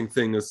interesting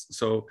thing is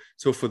so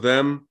for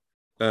them.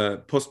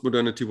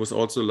 Postmodernity was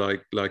also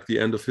like the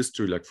end of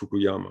history, like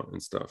Fukuyama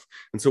and stuff.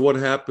 And so what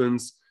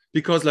happens,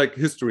 because like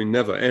history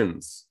never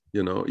ends,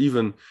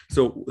 even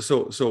so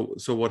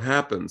what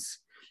happens,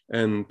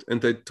 and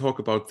they talk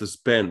about this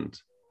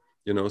bend,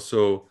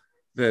 so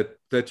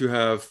that you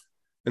have,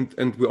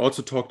 and we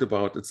also talked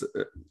about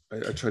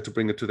I tried to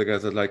bring it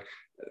together like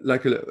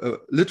a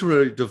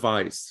literary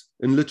device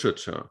in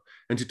literature,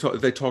 and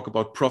they talk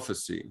about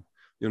prophecy,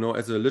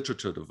 as a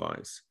literature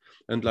device,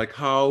 and like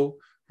how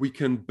we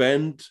can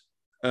bend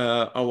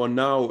our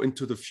now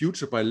into the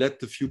future by let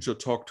the future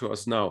talk to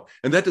us now.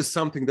 And that is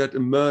something that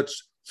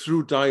emerged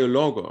through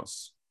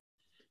dialogos,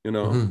 you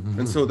know.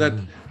 And so that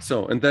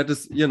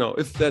is, you know,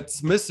 if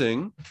that's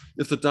missing,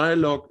 if the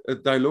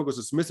dialogos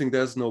is missing,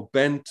 there's no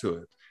bend to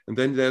it, and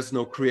then there's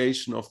no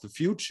creation of the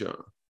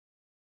future.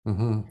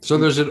 So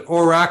there's an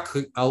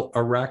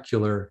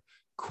oracular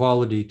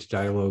quality to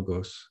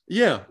dialogos.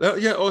 Yeah,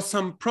 or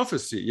some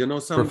prophecy, you know,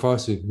 some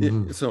prophecy.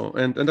 So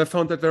and I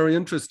found that very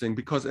interesting,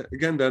 because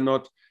again, they're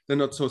not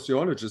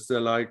sociologists, they're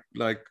like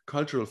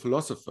cultural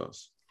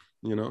philosophers,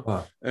 you know.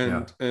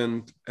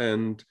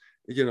 And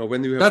you know,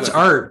 when you have that's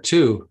art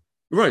too,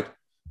 right?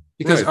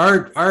 Because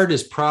art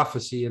is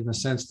prophecy, in the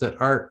sense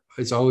that art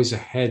is always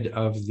ahead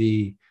of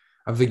the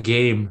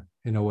game,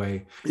 in a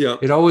way. Yeah,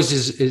 it always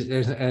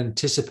is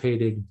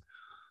anticipating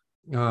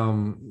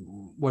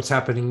what's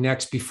happening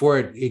next before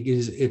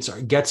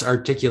it gets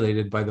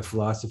articulated by the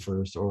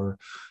philosophers or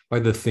by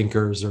the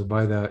thinkers or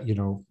by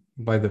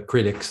the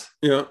critics.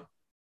 Yeah.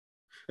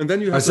 And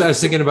then you have I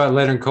was thinking about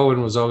Leonard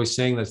Cohen was always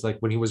saying this, like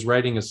when he was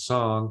writing a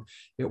song,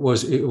 it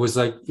was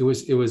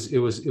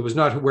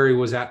not where he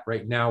was at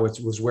right now, it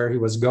was where he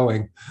was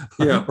going.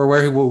 Yeah. Or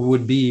where he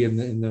would be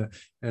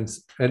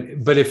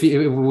but if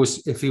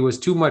he was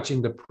too much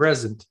in the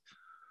present,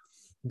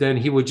 then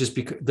he would just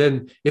be,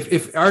 then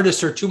if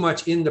artists are too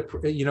much in the,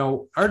 you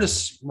know,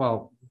 artists,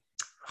 well,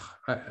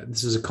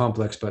 this is a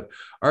complex, but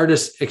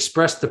artists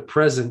express the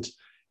present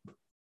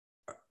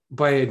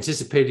by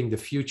anticipating the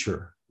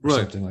future.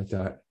 Right. Something like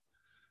that.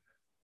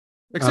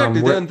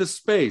 Exactly. They're in this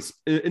space,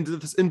 in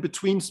this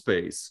in-between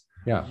space.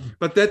 Yeah.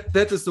 But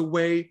that is the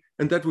way,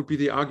 and that would be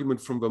the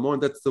argument from Vermoyne,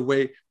 that's the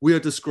way we are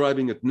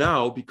describing it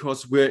now,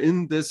 because we're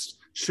in this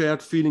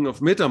shared feeling of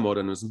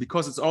metamodernism,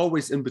 because it's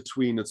always in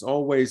between. It's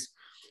always,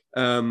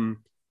 you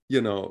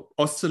know,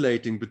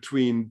 oscillating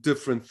between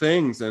different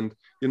things. And,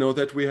 you know,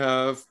 that we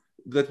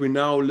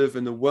now live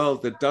in a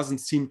world that doesn't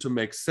seem to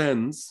make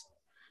sense,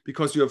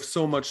 because you have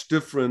so much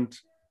different.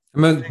 I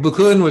mean,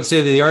 McLuhan would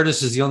say that the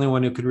artist is the only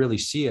one who could really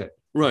see it.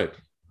 Right.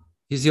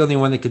 He's the only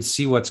one that could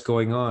see what's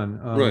going on,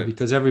 right.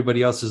 Because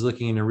everybody else is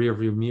looking in a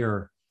rearview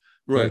mirror.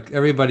 Right. Like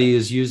everybody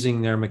is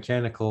using their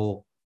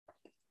mechanical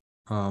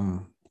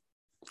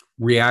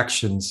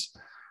reactions.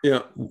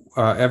 Yeah.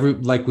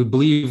 Like we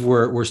believe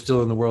we're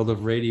still in the world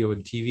of radio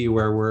and TV,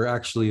 where we're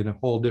actually in a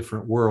whole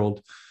different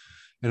world,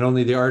 and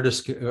only the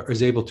artist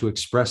is able to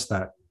express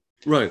that.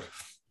 Right.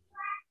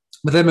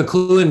 But then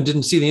McLuhan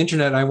didn't see the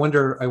internet. I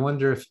wonder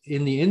if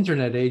in the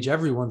internet age,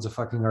 everyone's a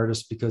fucking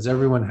artist, because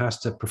everyone has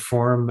to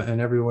perform and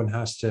everyone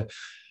has to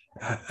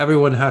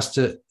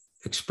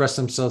express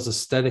themselves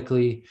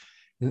aesthetically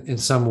in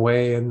some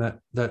way. And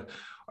that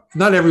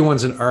not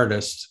everyone's an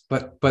artist,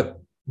 but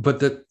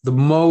that the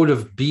mode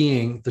of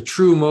being, the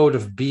true mode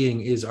of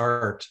being is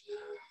art.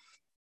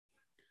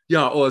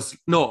 Yeah. Or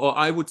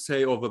I would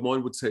say, or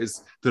Vermoyne would say,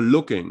 is the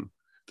looking,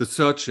 the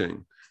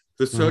searching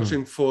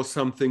for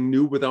something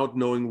new without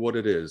knowing what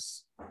it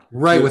is.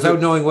 Right, without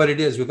knowing what it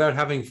is, without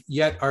having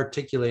yet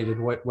articulated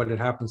what it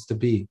happens to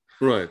be.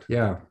 Right.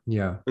 Yeah,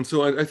 yeah. And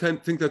so I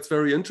think that's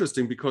very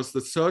interesting, because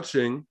the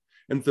searching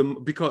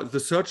because the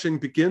searching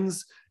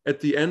begins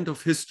at the end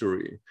of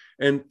history,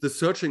 and the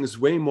searching is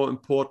way more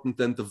important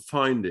than the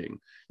finding.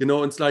 You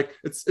know, it's like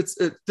it's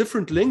a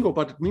different lingo,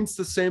 but it means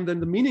the same than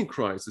the meaning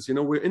crisis. You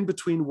know, we're in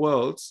between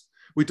worlds.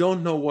 We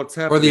don't know what's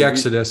happening. Or the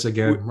Exodus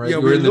again,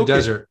 right? We're in the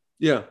desert.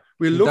 Yeah.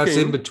 We're looking. That's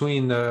in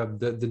between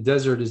the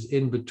desert is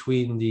in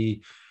between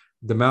the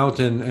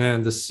mountain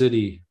and the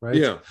city, right?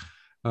 Yeah.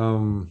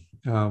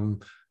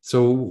 So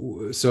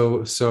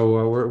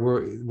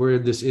we're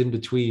in this in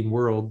between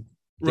world,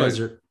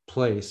 desert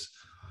place,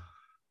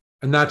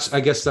 and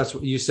I guess that's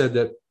what you said.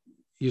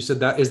 Is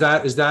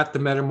that the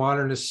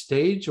metamodernist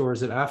stage, or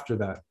is it after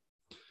that?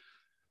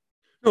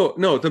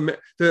 No.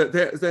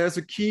 There's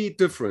a key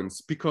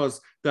difference,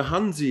 because the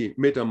Hansi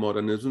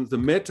metamodernism, the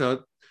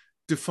meta,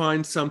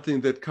 defines something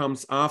that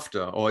comes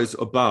after or is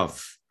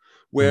above,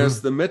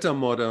 whereas the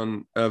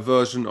metamodern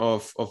version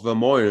of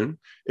Vermoyne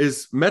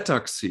is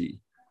metaxy.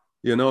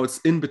 You know, it's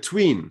in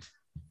between,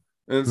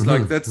 and it's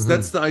like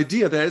that's the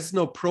idea. There is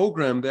no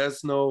program,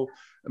 there's no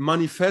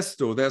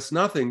manifesto, there's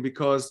nothing,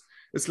 because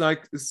it's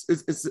like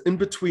it's in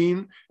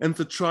between, and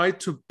to try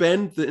to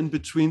bend the in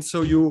between,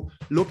 so you're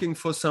looking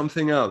for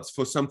something else,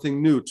 for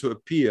something new to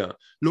appear,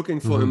 looking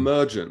for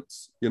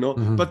emergence. You know,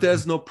 but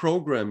there's no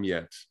program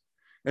yet.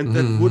 And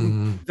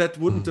that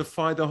wouldn't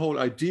defy the whole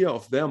idea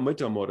of their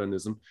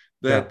metamodernism,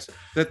 that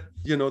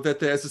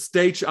there's a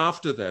stage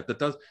after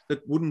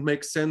that wouldn't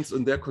make sense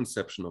in their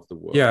conception of the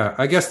world. Yeah,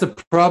 I guess the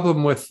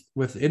problem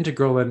with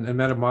integral and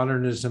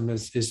metamodernism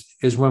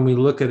is when we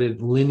look at it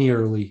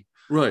linearly.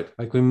 Right.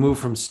 Like we move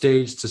from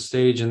stage to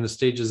stage, and the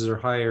stages are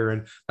higher,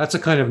 and that's a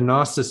kind of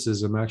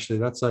Gnosticism. Actually,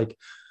 that's like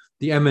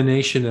the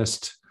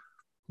emanationist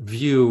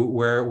view,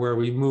 where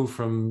we move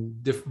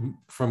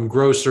from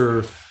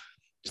grosser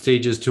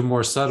stages to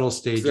more subtle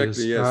stages.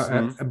 Exactly,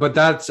 yes. But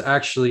that's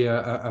actually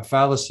a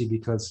fallacy,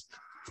 because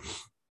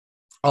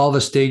all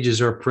the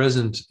stages are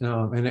present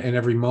in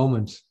every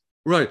moment.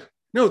 Right.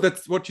 No,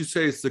 that's what you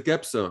say is the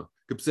Gebser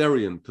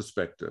Gibbserian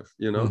perspective,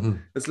 you know. Mm-hmm.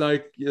 It's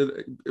like,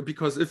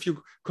 because if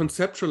you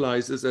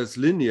conceptualize it as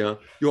linear,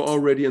 you're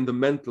already in the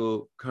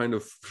mental kind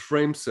of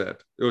frame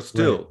set, or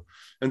still. Right.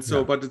 And so,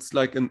 Yeah. but it's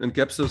like in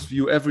Gebser's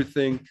view,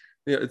 everything,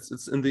 yeah,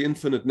 it's in the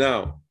infinite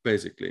now,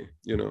 basically,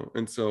 you know.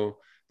 And so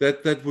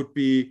that would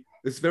be,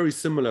 it's very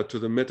similar to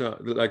the meta,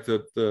 like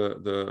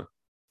the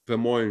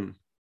Vermeulen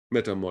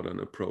meta-modern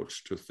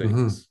approach to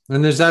things. Mm-hmm.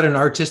 And is that an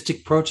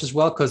artistic approach as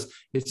well? Because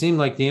it seemed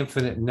like the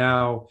infinite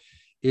now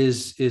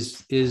is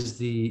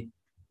the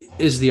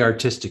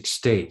artistic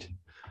state,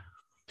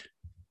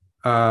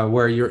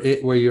 where you're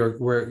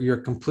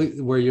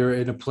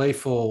in a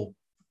playful,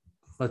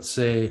 let's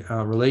say,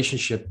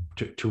 relationship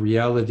to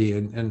reality,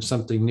 and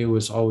something new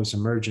is always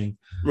emerging,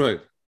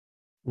 Right?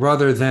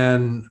 Rather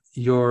than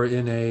you're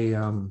in a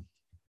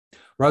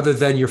rather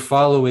than you're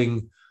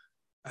following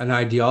an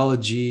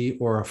ideology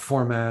or a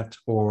format,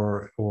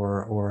 or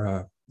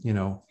you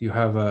know, you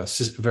have a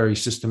very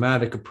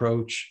systematic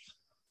approach.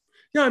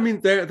 Yeah, I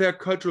mean, they're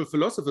cultural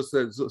philosophers,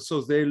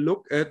 so they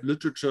look at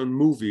literature and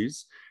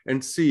movies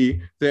and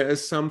see there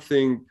is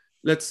something.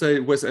 Let's say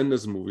Wes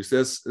Anderson movies.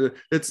 There's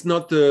it's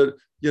not the,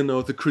 you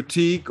know, the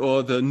critique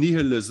or the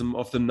nihilism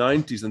of the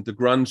 90s and the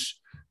grunge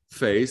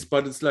phase,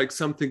 but it's like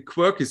something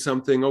quirky,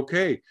 something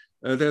okay.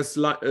 There's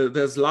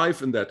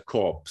life in that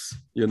corpse,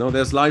 you know.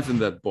 There's life in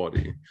that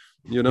body,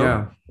 you know.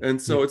 Yeah.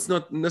 And so it's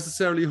not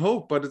necessarily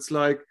hope, but it's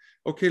like,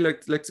 okay,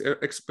 let's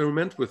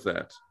experiment with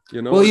that,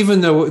 you know. Well,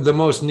 even though the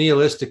most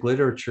nihilistic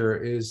literature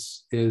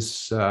is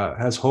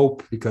has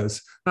hope,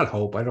 because not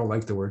hope, I don't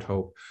like the word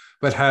hope,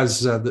 but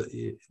has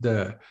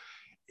the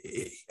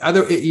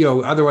other, you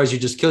know, otherwise you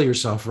just kill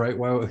yourself, right?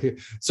 Well,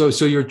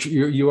 so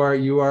you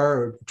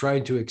are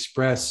trying to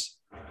express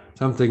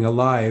something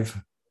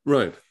alive,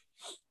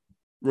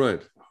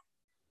 Right.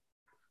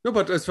 No,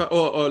 but as far,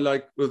 or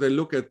like, well, they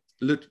look at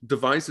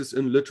devices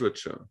in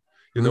literature,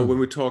 you know, when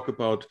we talk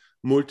about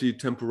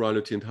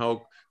multi-temporality and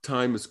how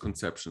time is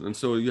conception. And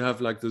so you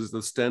have like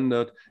the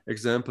standard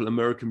example,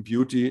 American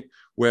Beauty,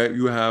 where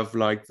you have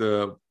like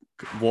the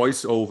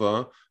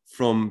voiceover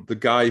from the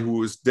guy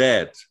who is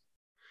dead,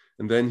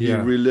 and then he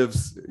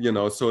relives, you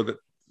know. So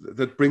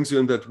that brings you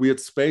in that weird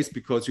space,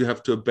 because you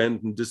have to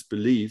abandon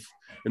disbelief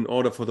in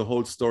order for the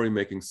whole story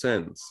making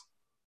sense.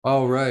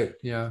 Oh, right.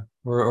 Yeah.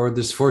 Or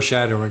this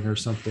foreshadowing or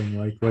something,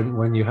 like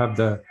when you have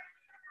the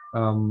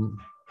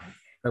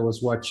I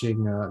was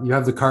watching you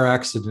have the car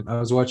accident. I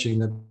was watching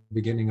the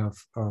beginning of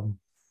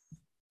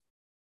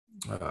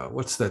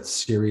what's that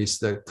series,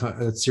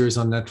 that series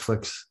on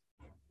Netflix,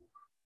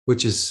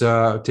 which is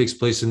takes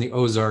place in the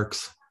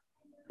Ozarks.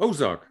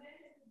 Ozark.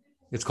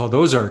 It's called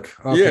Ozark.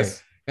 Okay.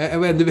 Yes.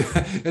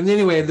 And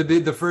anyway,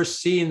 the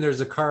first scene,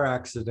 there's a car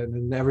accident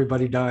and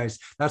everybody dies.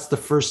 That's the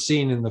first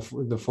scene in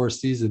the fourth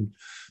season.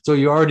 So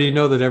you already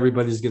know that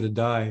everybody's going to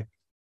die.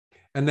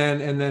 And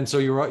then so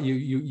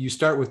you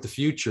start with the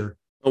future.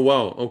 Oh,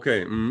 wow.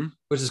 Okay. Mm-hmm.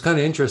 Which is kind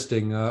of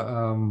interesting.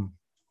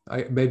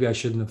 Maybe I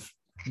shouldn't have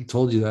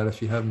told you that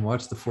if you haven't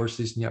watched the fourth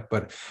season yet,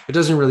 but it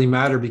doesn't really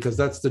matter, because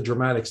that's the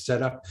dramatic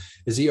setup,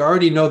 is you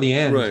already know the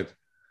end. Right.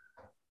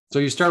 So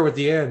you start with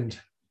the end.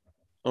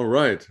 All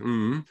right.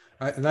 Mm-hmm.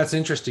 And that's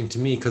interesting to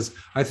me, because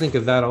I think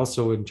of that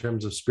also in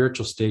terms of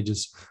spiritual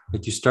stages.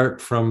 Like you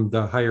start from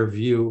the higher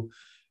view,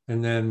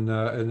 and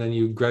then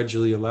you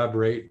gradually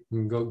elaborate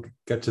and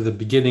get to the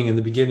beginning, and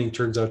the beginning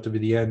turns out to be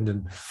the end,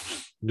 and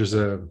there's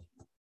a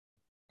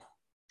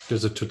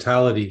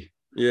totality.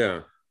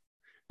 Yeah.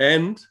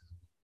 And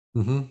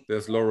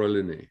there's Laura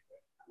Linney.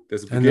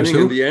 There's a And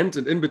beginning and the end,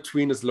 and in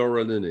between is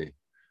Laura Linney.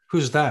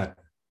 Who's that?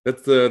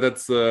 That's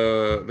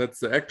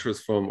the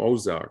actress from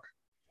Ozark.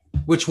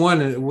 Which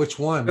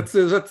one?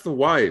 That's the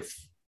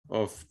wife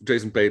of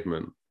Jason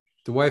Bateman.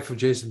 The wife of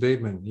Jason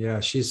Bateman. Yeah,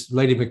 she's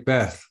Lady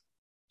Macbeth.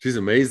 She's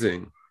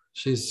amazing.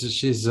 She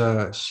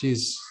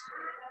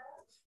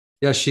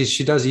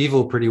does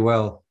evil pretty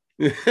well.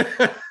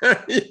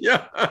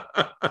 Yeah.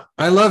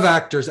 I love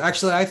actors.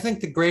 Actually, I think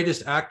the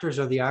greatest actors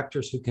are the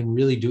actors who can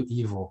really do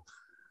evil.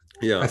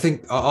 Yeah. I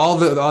think all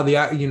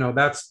the you know,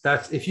 that's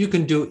if you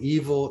can do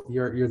evil,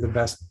 you're the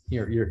best.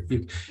 You're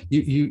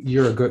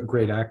a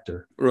great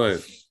actor.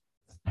 Right.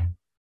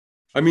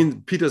 I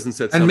mean, Peterson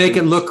said and make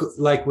it look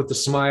like with the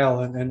smile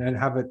and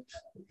have it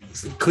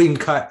clean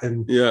cut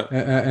and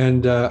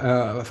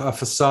a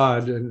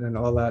facade and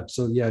all that.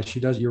 So yeah, she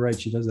does. You're right.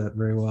 She does that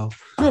very well.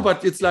 No,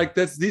 but it's like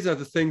these are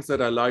the things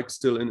that I like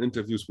still in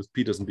interviews with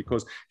Peterson,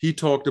 because he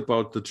talked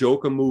about the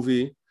Joker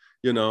movie,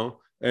 you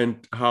know,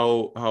 and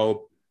how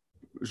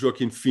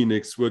Joaquin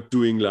Phoenix were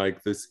doing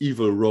like this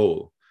evil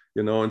role,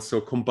 you know, and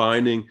so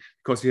combining,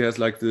 because he has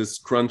like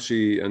this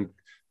crunchy and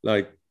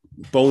like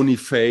bony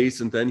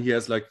face, and then he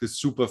has like this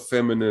super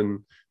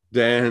feminine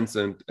dance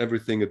and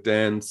everything, a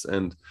dance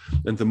and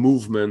the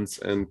movements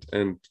and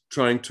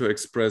trying to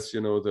express,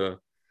 you know, the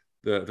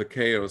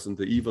chaos and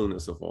the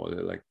evilness of all.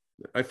 Like,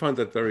 I find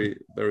that very,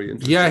 very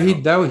interesting. Yeah, he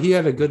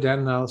had a good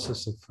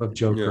analysis of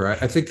Joker. Yeah.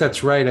 I think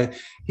that's right.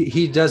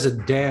 He does a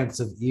dance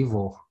of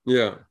evil.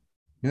 Yeah.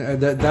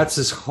 That's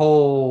his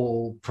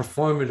whole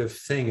performative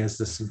thing, is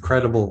this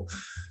incredible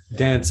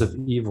dance of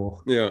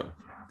evil. Yeah.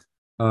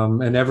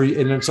 And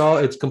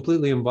it's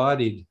completely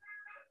embodied.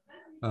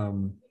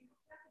 And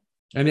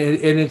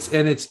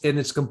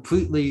it's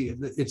completely,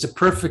 it's a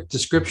perfect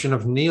description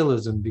of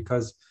nihilism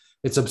because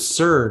it's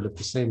absurd at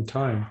the same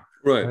time.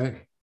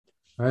 Right.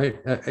 Right.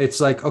 It's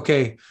like,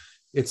 okay,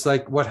 it's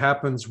like what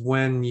happens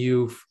when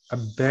you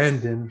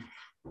abandon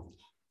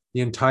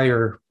the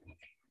entire,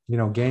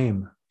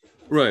 game.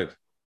 Right.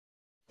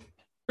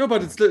 No,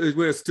 but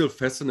we're still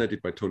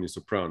fascinated by Tony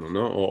Soprano,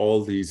 no? Or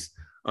all these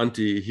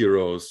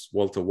anti-heroes,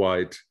 Walter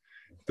White,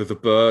 the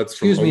birds.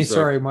 Excuse me,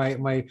 sorry,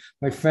 my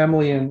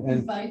family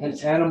and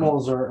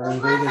animals are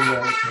invading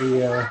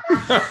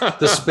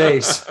the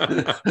space.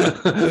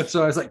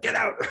 So I was like, get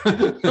out.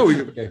 No,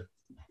 okay.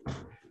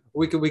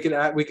 We could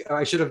add,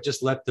 I should have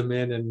just let them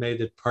in and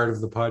made it part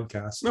of the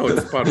podcast. No,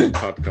 it's part of the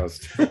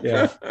podcast.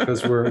 Yeah,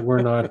 because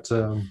we're not,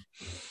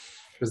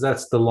 because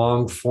that's the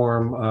long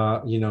form,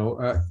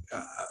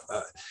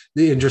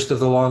 the interest of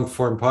the long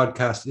form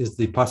podcast is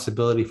the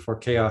possibility for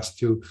chaos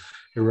to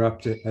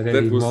erupt at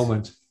any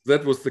moment.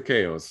 That was the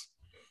chaos.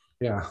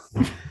 Yeah.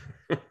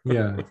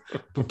 Yeah.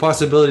 The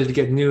possibility to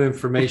get new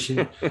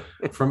information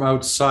from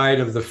outside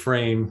of the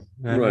frame,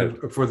 and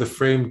right. For the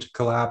frame to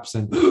collapse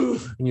and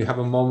you have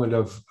a moment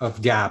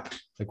of gap.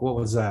 Like, what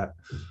was that?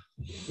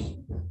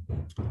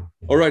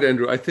 All right,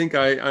 Andrew. I think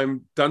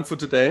I'm done for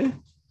today.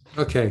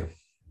 Okay.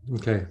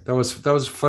 That was fun.